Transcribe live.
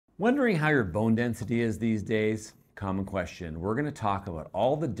Wondering how your bone density is these days? Common question. We're going to talk about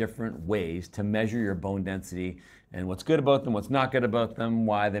all the different ways to measure your bone density and what's good about them, what's not good about them,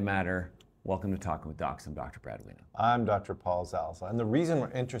 why they matter. Welcome to Talking with Docs. I'm Dr. Brad Wiener. I'm Dr. Paul Zalza. And the reason we're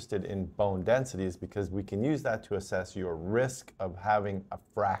interested in bone density is because we can use that to assess your risk of having a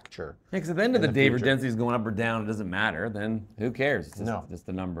fracture. Because at the end of the day, if your density is going up or down, it doesn't matter. Then who cares? It's just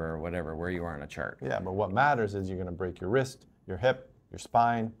the number or whatever, where you are on a chart. Yeah, but what matters is you're going to break your wrist, your hip, your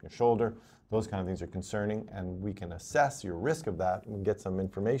spine, your shoulder. Those kind of things are concerning, and we can assess your risk of that and get some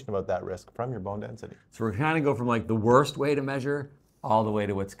information about that risk from your bone density. So we're kind of go from like the worst way to measure all the way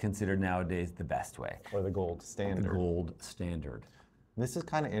to what's considered nowadays the best way. Or the gold standard. The gold standard. This is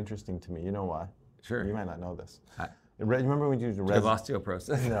kind of interesting to me. You know why? Sure. You might not know this. Remember when you used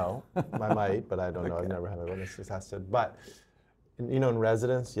osteoporosis? No, I might, but I don't know. I've never had my bone density tested. But you know, in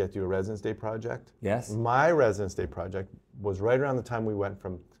residence, you have to do a residence day project. Yes. My residence day project was right around the time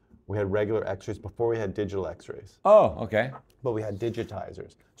we had regular x-rays before we had digital x-rays. Oh, okay. But we had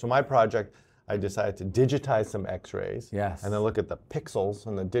digitizers. So my project, I decided to digitize some x-rays. Yes. And then look at the pixels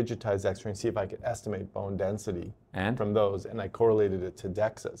on the digitized x-ray and see if I could estimate bone density from those. And I correlated it to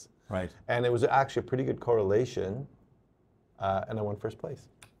DEXAs. Right. And it was actually a pretty good correlation. And I won first place.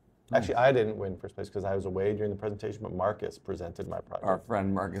 Actually, I didn't win first place because I was away during the presentation, but Marcus presented my project. Our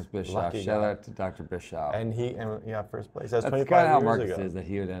friend Marcus Bischoff. Shout out to Dr. Bischoff. And he got first place. That's 25 kind of how years Marcus ago. is, that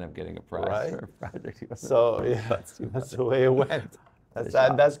he would end up getting a prize Right? for a project. So yeah, that's the way it went.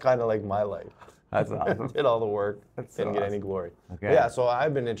 That's kind of like my life. That's awesome. Did all the work, didn't get awesome. any glory. Okay. But yeah, so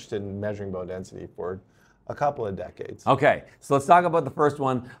I've been interested in measuring bone density for a couple of decades. Okay, so let's talk about the first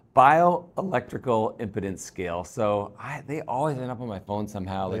one, bioelectrical impedance scale. So they always end up on my phone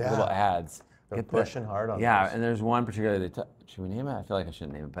somehow, like little ads. They're pushing hard on this. And there's one particularly, should we name it? I feel like I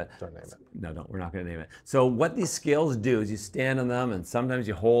shouldn't name it, but don't name it. No, we're not gonna name it. So what these scales do is you stand on them and sometimes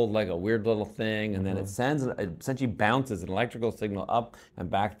you hold like a weird little thing and then it essentially bounces an electrical signal up and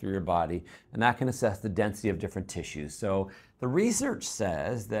back through your body, and that can assess the density of different tissues. So the research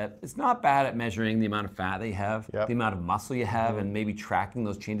says that it's not bad at measuring the amount of fat that you have, the amount of muscle you have, and maybe tracking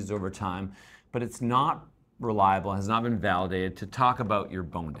those changes over time, but it's not reliable, has not been validated to talk about your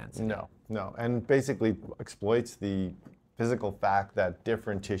bone density. No, and basically exploits the physical fact that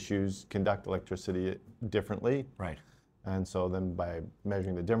different tissues conduct electricity differently. Right. And so then by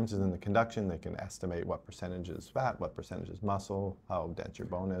measuring the differences in the conduction, they can estimate what percentage is fat, what percentage is muscle, how dense your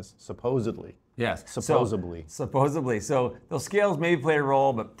bone is, supposedly. Yes. Supposedly. Supposedly. So those scales maybe play a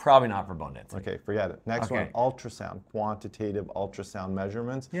role, but probably not for bone density. Okay, forget it. Next one, ultrasound, quantitative ultrasound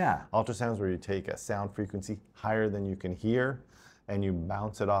measurements. Yeah. Ultrasounds where you take a sound frequency higher than you can hear and you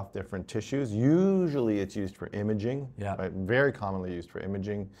bounce it off different tissues. Usually it's used for imaging, right? Very commonly used for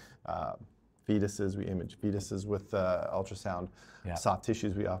imaging. Fetuses, we image fetuses with ultrasound. Soft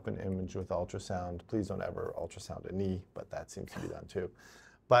tissues we often image with ultrasound. Please don't ever ultrasound a knee, but that seems to be done too.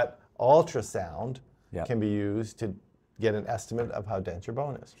 But ultrasound can be used to get an estimate of how dense your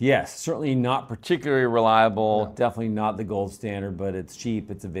bone is. Yes, certainly not particularly reliable, definitely not the gold standard, but it's cheap,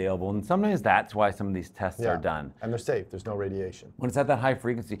 it's available, and sometimes that's why some of these tests are done. And they're safe, there's no radiation. When it's at that high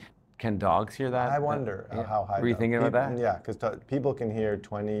frequency, can dogs hear that? I wonder how high. Were you thinking about that? Yeah, because people can hear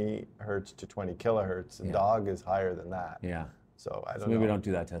 20 hertz to 20 kilohertz. A dog is higher than that. Yeah. So I don't know. Maybe we don't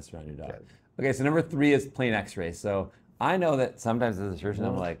do that test around your dog. Okay, so number 3 is plain x-ray. So I know that sometimes as a surgeon,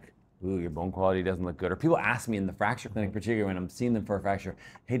 I'm like, ooh, your bone quality doesn't look good. Or people ask me in the fracture clinic, particularly when I'm seeing them for a fracture,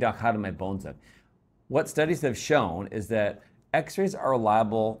 hey doc, how do my bones look? What studies have shown is that x-rays are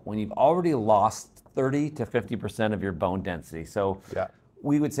reliable when you've already lost 30 to 50% of your bone density. So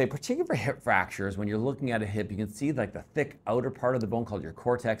we would say, particularly for hip fractures, when you're looking at a hip, you can see like the thick outer part of the bone called your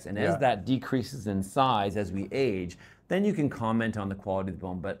cortex, and as that decreases in size as we age, then you can comment on the quality of the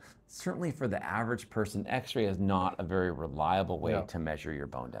bone. But certainly for the average person, x-ray is not a very reliable way to measure your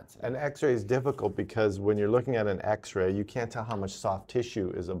bone density. An x-ray is difficult because when you're looking at an x-ray, you can't tell how much soft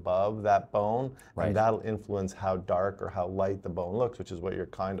tissue is above that bone, and that'll influence how dark or how light the bone looks, which is what you're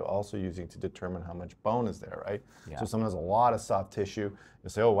kind of also using to determine how much bone is there, right? So someone has a lot of soft tissue, you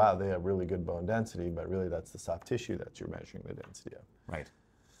say, oh wow, they have really good bone density, but really that's the soft tissue that you're measuring the density of. Right.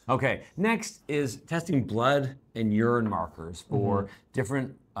 Okay, next is testing blood and urine markers for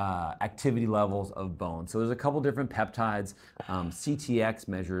different activity levels of bone. So there's a couple different peptides. CTX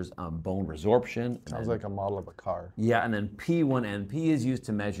measures bone resorption. Sounds like a model of a car. Yeah, and then P1NP is used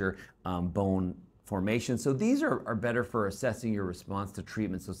to measure bone formation. So these are better for assessing your response to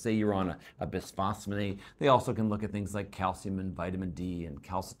treatment. So say you're on a bisphosphonate, they also can look at things like calcium and vitamin D and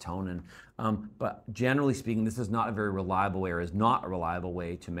calcitonin. But generally speaking, this is not a very reliable way, or is not a reliable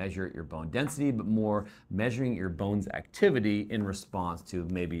way to measure your bone density, but more measuring your bone's activity in response to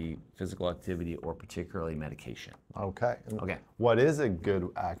maybe physical activity or particularly medication. Okay. Okay. What is a good,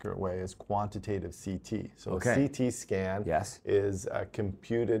 accurate way is quantitative CT. So a CT scan is a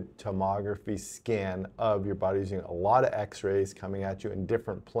computed tomography scan of your body using a lot of X-rays coming at you in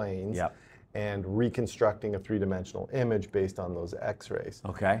different planes. And reconstructing a three-dimensional image based on those X-rays.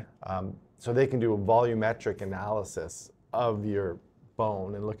 Okay. So they can do a volumetric analysis of your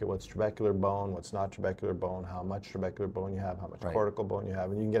bone and look at what's trabecular bone, what's not trabecular bone, how much trabecular bone you have, how much cortical bone you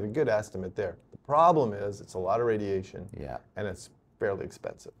have, and you can get a good estimate there. The problem is it's a lot of radiation, and it's fairly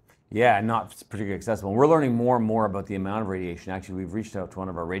expensive. Yeah, not particularly accessible. We're learning more and more about the amount of radiation. Actually, we've reached out to one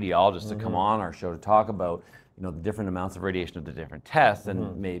of our radiologists to come on our show to talk about the different amounts of radiation of the different tests,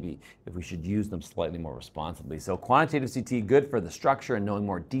 and maybe if we should use them slightly more responsibly. So quantitative CT, good for the structure and knowing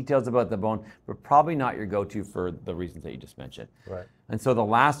more details about the bone, but probably not your go-to for the reasons that you just mentioned. Right. And so the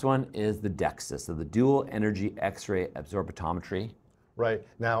last one is the DEXA, so the dual energy X-ray absorptiometry. Right.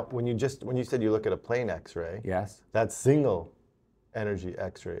 Now, when you said you look at a plain X-ray, that's single energy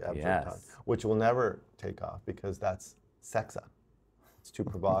X-ray absorptiometry, which will never take off because that's SEXA. It's too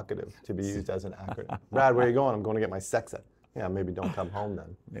provocative to be used as an acronym. Brad, where are you going? I'm going to get my SEXA. Yeah, maybe don't come home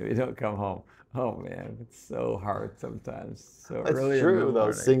then. Maybe don't come home. Oh man, it's so hard sometimes. So That's early true in the though,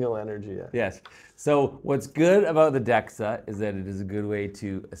 morning. single energy. Yes. So what's good about the DEXA is that it is a good way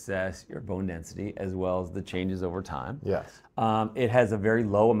to assess your bone density as well as the changes over time. Yes. It has a very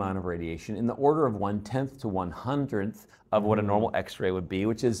low amount of radiation in the order of 1/10 to 1/100th of what a normal X-ray would be,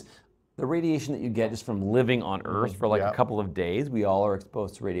 which is the radiation that you get just from living on Earth for like a couple of days. We all are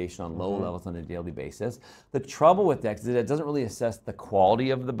exposed to radiation on low levels on a daily basis. The trouble with DEXA is that it doesn't really assess the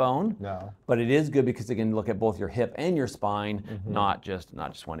quality of the bone. No. But it is good because it can look at both your hip and your spine, not just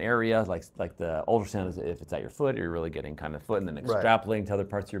one area. Like the ultrasound is if it's at your foot, you're really getting kind of foot, and then extrapolating to other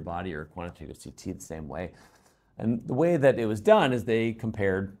parts of your body, or quantitative CT the same way. And the way that it was done is they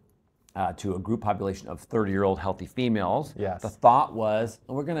compared to a group population of 30-year-old healthy females. Yes. The thought was,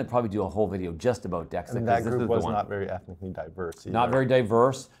 and we're going to probably do a whole video just about DEXA. And that group was not very ethnically diverse either. Not very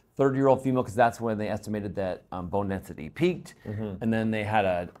diverse. 30-year-old female, because that's when they estimated that bone density peaked. And then they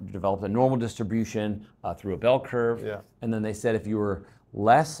had developed a normal distribution through a bell curve. And then they said if you were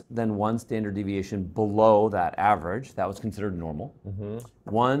less than 1 standard deviation below that average, that was considered normal.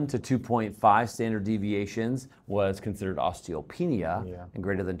 1 to 2.5 standard deviations was considered osteopenia, and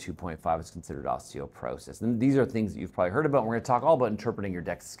greater than 2.5 was considered osteoporosis. And these are things that you've probably heard about, and we're going to talk all about interpreting your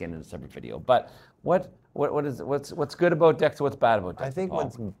DEXA scan in a separate video. But what's good about DEXA? What's bad about DEXA? I think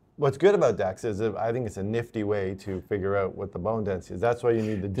what's good about DEXA is I think it's a nifty way to figure out what the bone density is. That's why you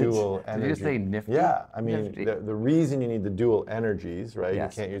need the dual energy. Did you just say nifty? Yeah, I mean the reason you need the dual energies, right?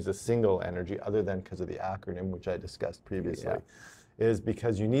 Yes. You can't use a single energy other than because of the acronym, which I discussed previously. Is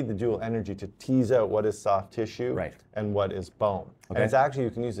because you need the dual energy to tease out what is soft tissue and what is bone. And it's actually,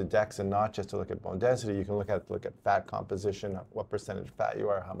 you can use the DEXA not just to look at bone density, you can look at fat composition, what percentage fat you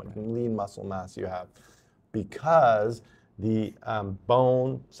are, how much lean muscle mass you have. Because the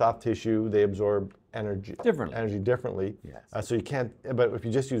bone, soft tissue, they absorb energy differently. So you can't, but if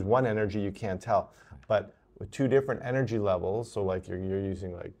you just use one energy, you can't tell. But with 2 different energy levels, so like you're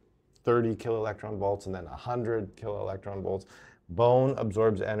using like 30 kiloelectron volts and then 100 kiloelectron volts, bone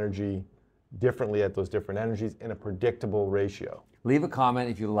absorbs energy differently at those different energies in a predictable ratio. Leave a comment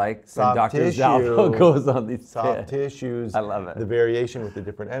if you like. Soft Dr. tissue Zalvo goes on these soft tissues. I love it. The variation with the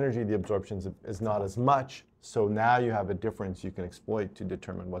different energy, the absorption is not as much. So now you have a difference you can exploit to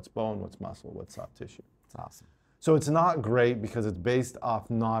determine what's bone, what's muscle, what's soft tissue. It's awesome. So it's not great because it's based off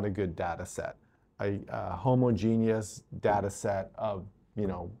not a good data set, a homogeneous data set of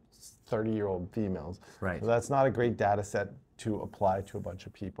 30-year-old females. Right. So that's not a great data set to apply to a bunch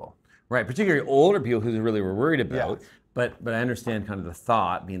of people. Right, particularly older people who really were worried about. But I understand kind of the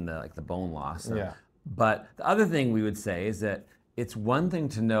thought being the bone loss. But the other thing we would say is that it's one thing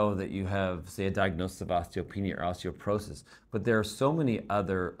to know that you have, say, a diagnosis of osteopenia or osteoporosis, but there are so many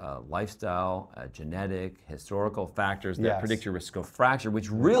other lifestyle, genetic, historical factors that predict your risk of fracture,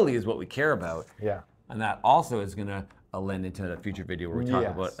 which really is what we care about. And that also is going to I'll lend into a future video where we talk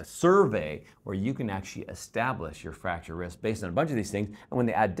about a survey where you can actually establish your fracture risk based on a bunch of these things. And when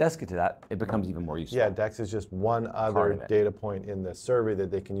they add DEXA to that, it becomes even more useful. Yeah, DEXA is just one other data point in the survey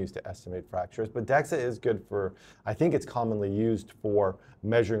that they can use to estimate fractures. But DEXA is good for, I think it's commonly used for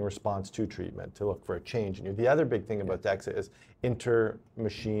measuring response to treatment, to look for a change in you. The other big thing about DEXA is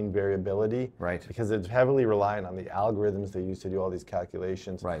inter-machine variability. Right. Because it's heavily reliant on the algorithms they use to do all these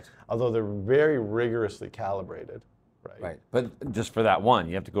calculations. Right. Although they're very rigorously calibrated. Right, but just for that one,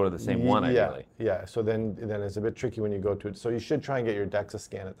 you have to go to the same one ideally. Yeah, so then it's a bit tricky when you go to it. So you should try and get your DEXA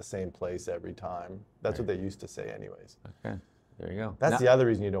scan at the same place every time. That's what they used to say anyways. Okay, there you go. That's the other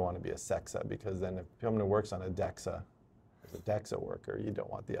reason you don't want to be a SEXA, because then if someone works on a DEXA, as a DEXA worker, you don't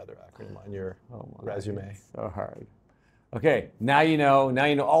want the other acronym on your resume. So hard. Okay, now you know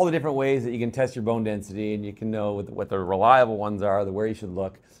all the different ways that you can test your bone density, and you can know what the reliable ones are, where you should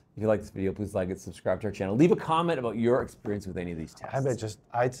look. If you like this video, please like it, subscribe to our channel. Leave a comment about your experience with any of these tests.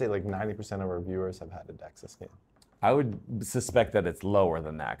 I'd say like 90% of our viewers have had a DEXA scan. I would suspect that it's lower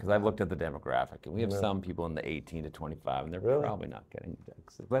than that, because I've looked at the demographic, and we have some people in the 18 to 25, and they're probably not getting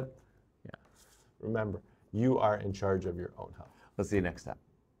DEXA. But yeah. Remember, you are in charge of your own health. Let's see you next time.